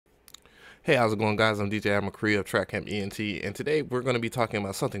Hey, how's it going, guys? I'm DJ McCree of TrackCamp ENT, and today we're going to be talking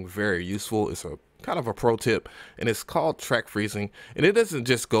about something very useful. It's a kind of a pro tip, and it's called track freezing. And it doesn't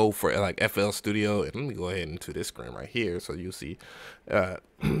just go for like FL Studio. And let me go ahead into this screen right here so you see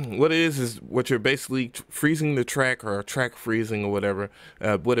what it is what you're basically freezing the track or track freezing or whatever.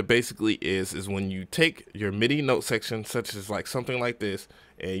 What it basically is when you take your MIDI note section, such as like something like this,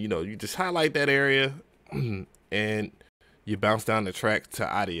 and you just highlight that area and you bounce down the track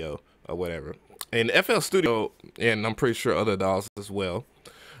to audio or whatever. In FL Studio, and I'm pretty sure other DAWs as well,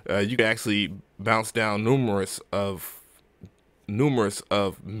 you can actually bounce down numerous of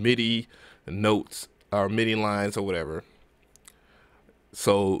MIDI notes or MIDI lines or whatever.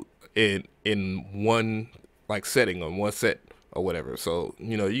 So in one like setting on one set or whatever. So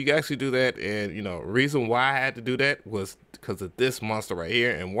you can actually do that, and reason why I had to do that was because of this monster right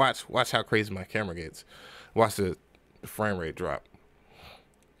here. And watch how crazy my camera gets. Watch the frame rate drop.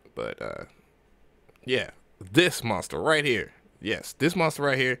 But yeah, this monster right here. Yes, this monster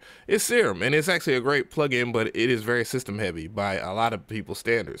right here is Serum, and it's actually a great plugin, but it is very system heavy by a lot of people's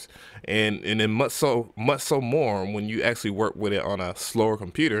standards, and then much so more when you actually work with it on a slower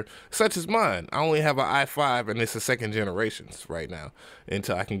computer such as mine. I only have an i5, and it's a second generation right now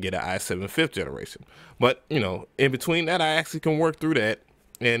until I can get an i7 fifth generation. But in between that, I actually can work through that.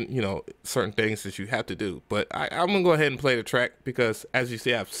 And certain things that you have to do. But I'm gonna go ahead and play the track because, as you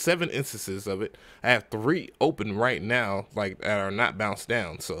see, I have 7 instances of it. I have 3 open right now, like that are not bounced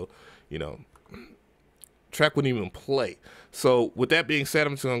down. So track wouldn't even play. So with that being said,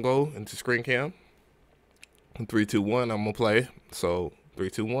 I'm just gonna go into screen cam. In 3, 2, 1, I'm gonna play. So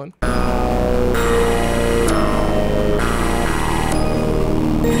 3, 2, 1.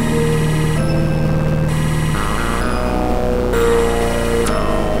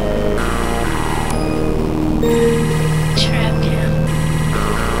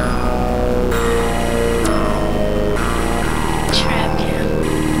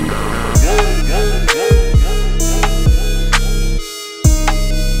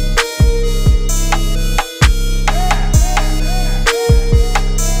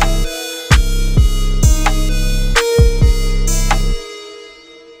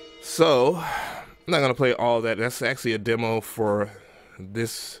 So I'm not gonna play all that. That's actually a demo for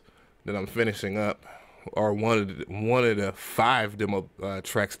this that I'm finishing up, or one of the 5 demo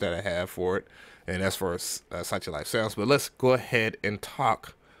tracks that I have for it, and that's for Sacii Lyfe Sounds. But let's go ahead and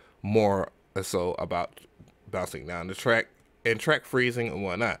talk more so about bouncing down the track and track freezing and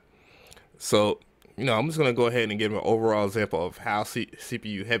whatnot. So I'm just gonna go ahead and give an overall example of how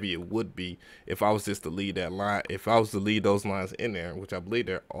CPU heavy it would be if I was just to lead that line, if I was to lead those lines in there, which I believe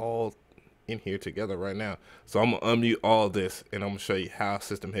they're all in here together right now. So I'm gonna unmute all this, and I'm gonna show you how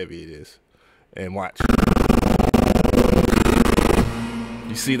system heavy it is. And watch.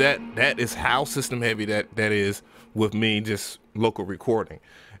 You see that? That is how system heavy that is with me just local recording.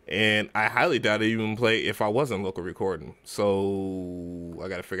 And I highly doubt it even play if I wasn't local recording. So I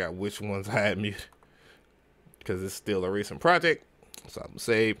gotta figure out which ones I had muted, because it's still a recent project, so I'm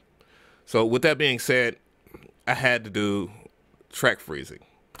saved. So with that being said, I had to do track freezing,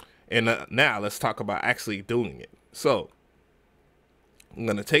 and now let's talk about actually doing it. So I'm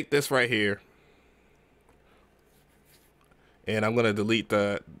gonna take this right here, and I'm gonna delete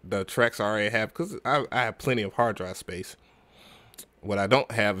the tracks I already have, because I have plenty of hard drive space. What I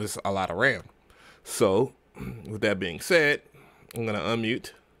don't have is a lot of RAM. So with that being said, I'm gonna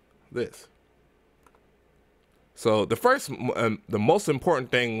unmute this. So the most important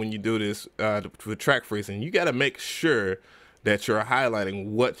thing when you do this with track freezing, you got to make sure that you're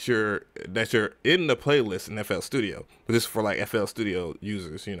highlighting that you're in the playlist in FL Studio. But this is for like FL Studio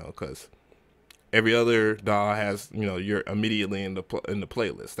users, because every other DAW has, you're immediately in the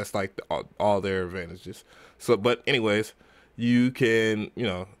playlist. That's like all their advantages. So, but anyways, you can,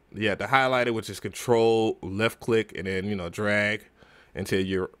 you have to highlight it, which is Control left click, and then drag until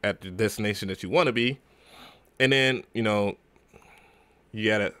you're at the destination that you want to be. And then, you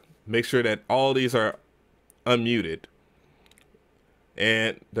gotta make sure that all these are unmuted.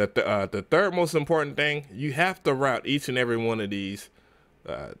 And the third most important thing, you have to route each and every one of these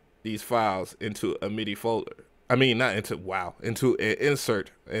files into a MIDI folder. I mean, not into into an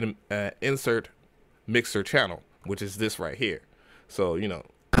insert mixer channel, which is this right here. So as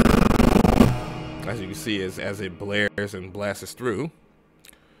you can see, as it blares and blasts through.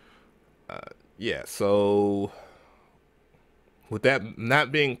 Yeah, so with that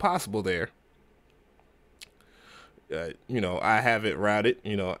not being possible there, I have it routed,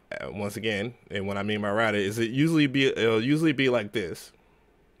 once again. And what I mean by routed is it'll usually be like this.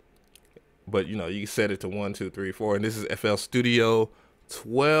 But you can set it to 1, 2, 3, 4, and this is FL Studio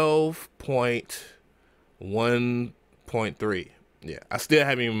 12.1.3. Yeah, I still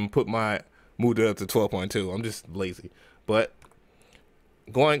haven't even moved it up to 12.2. I'm just lazy. But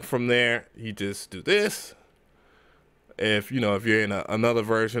going from there, you just do this. If you're in another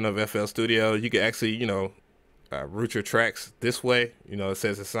version of FL Studio, you can actually route your tracks this way. It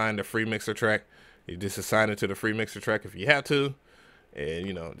says assign the free mixer track. You just assign it to the free mixer track if you have to, and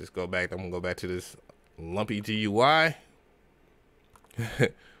just go back. I'm gonna go back to this lumpy GUI.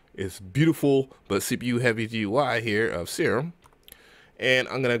 It's beautiful but CPU heavy GUI here of Serum, and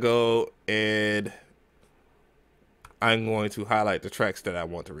I'm gonna go and I'm going to highlight the tracks that I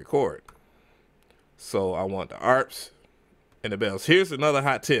want to record. So I want the ARPs and the bells. Here's another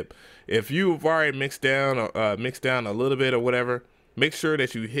hot tip: if you've already mixed down a little bit or whatever, make sure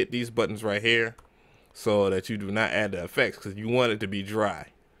that you hit these buttons right here so that you do not add the effects, because you want it to be dry.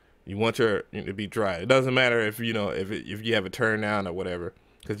 You want it to be dry. It doesn't matter if if you have it turned down or whatever,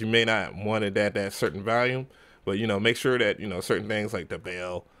 because you may not want it at that certain volume. But make sure that certain things like the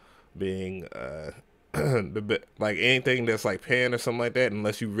bell being like anything that's like pan or something like that,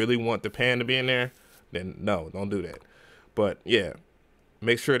 unless you really want the pan to be in there, then no, don't do that. But yeah,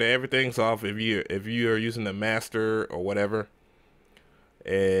 make sure that everything's off if you are using the master or whatever,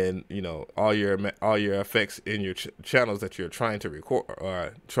 and all your effects in your channels that you're trying to record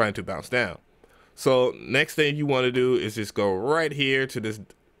or trying to bounce down. So next thing you want to do is just go right here to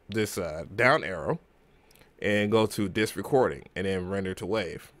this down arrow and go to disk recording and then render to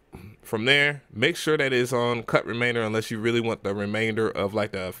wave. From there, make sure that it's on cut remainder, unless you really want the remainder of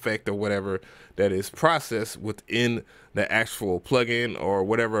like the effect or whatever that is processed within the actual plugin or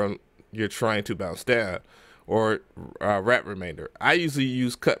whatever you're trying to bounce down, or wrap remainder. I usually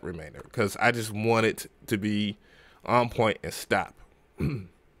use cut remainder because I just want it to be on point and stop. And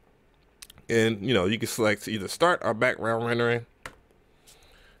you can select either start or background rendering,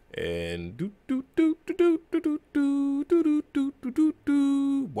 and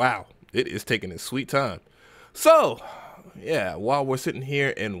wow, it is taking its sweet time. So yeah, while we're sitting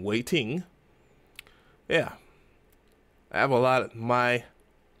here and waiting, yeah, I have a lot of my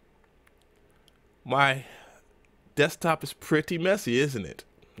desktop is pretty messy, isn't it?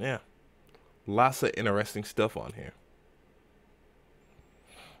 Yeah, lots of interesting stuff on here.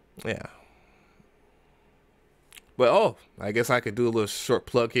 Yeah. But oh, I guess I could do a little short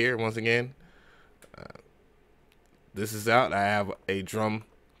plug here once again. This is out. I have a drum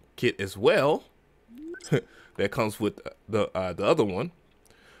kit as well that comes with the other one.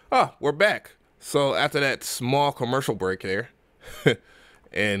 Oh, we're back. So after that small commercial break there,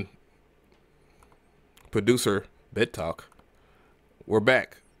 and producer bed talk, we're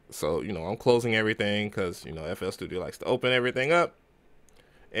back. So I'm closing everything because FL Studio likes to open everything up.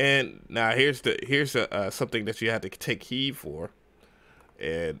 And now here's something that you have to take heed for,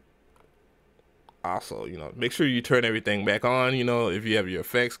 and also make sure you turn everything back on. If you have your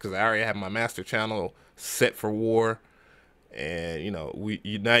effects, because I already have my master channel set for war, and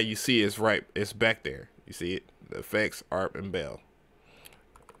now you see it's back there. You see it, the effects, ARP, and bell.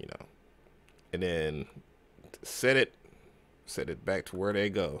 And then set it back to where they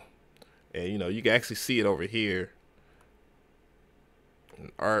go, and you can actually see it over here. And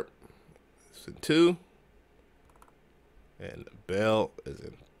ARP is in 2, and bell is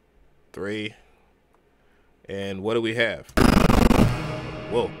in 3. And what do we have?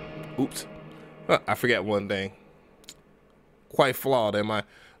 Whoa, oops, I forgot one thing. Quite flawed, am I?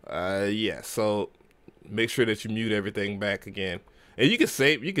 Yeah. So make sure that you mute everything back again, and you can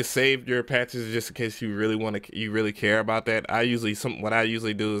save your patches just in case you really care about that. What I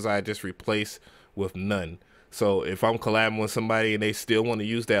usually do is I just replace with none. So if I'm collabing with somebody and they still want to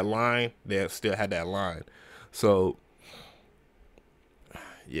use that line, they'll still have that line. So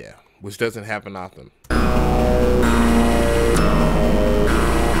yeah, which doesn't happen often.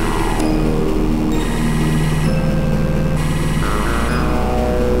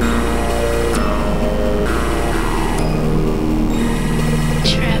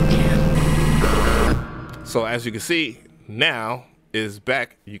 So as you can see, now is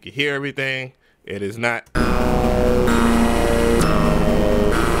back. You can hear everything. It is not.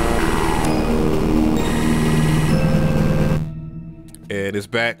 And it's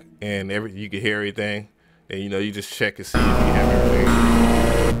back, and you can hear everything, and you just check and see if you have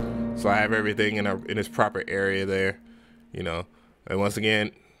everything. So I have everything in its proper area there, and once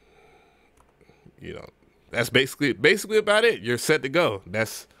again, that's basically about it. You're set to go.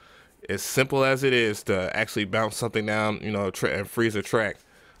 That's as simple as it is to actually bounce something down, and freeze a track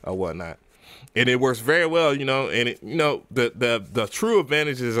or whatnot. And it works very well, and the true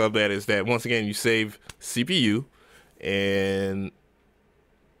advantages of that is that once again you save CPU, and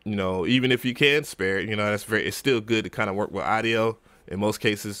you know, even if you can spare it, you know, it's still good to kind of work with audio in most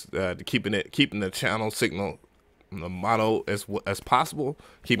cases, to keeping the channel signal the mono as possible,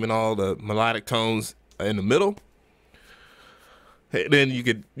 keeping all the melodic tones in the middle. Then you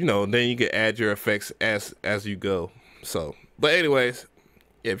could, you know, then you could add your effects as you go. So, but anyways,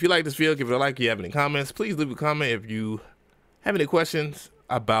 yeah, if you like this video, give it a like. If you have any comments, please leave a comment. If you have any questions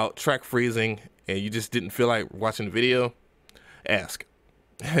about track freezing and you just didn't feel like watching the video, ask.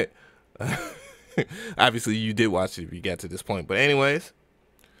 Obviously you did watch it if you got to this point, but anyways,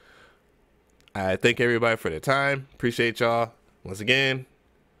 I thank everybody for their time. Appreciate y'all. Once again,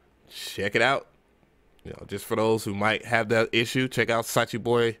 check it out. You know, just for those who might have that issue, check out Sacii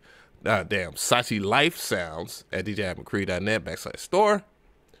Lyfe Sounds at djadamcree.net/store.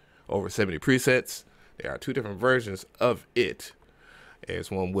 Over 70 presets. There are 2 different versions of it. There's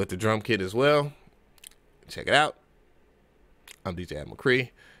one with the drum kit as well. Check it out. I'm DJ Adam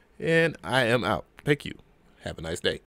McCree, and I am out. Thank you. Have a nice day.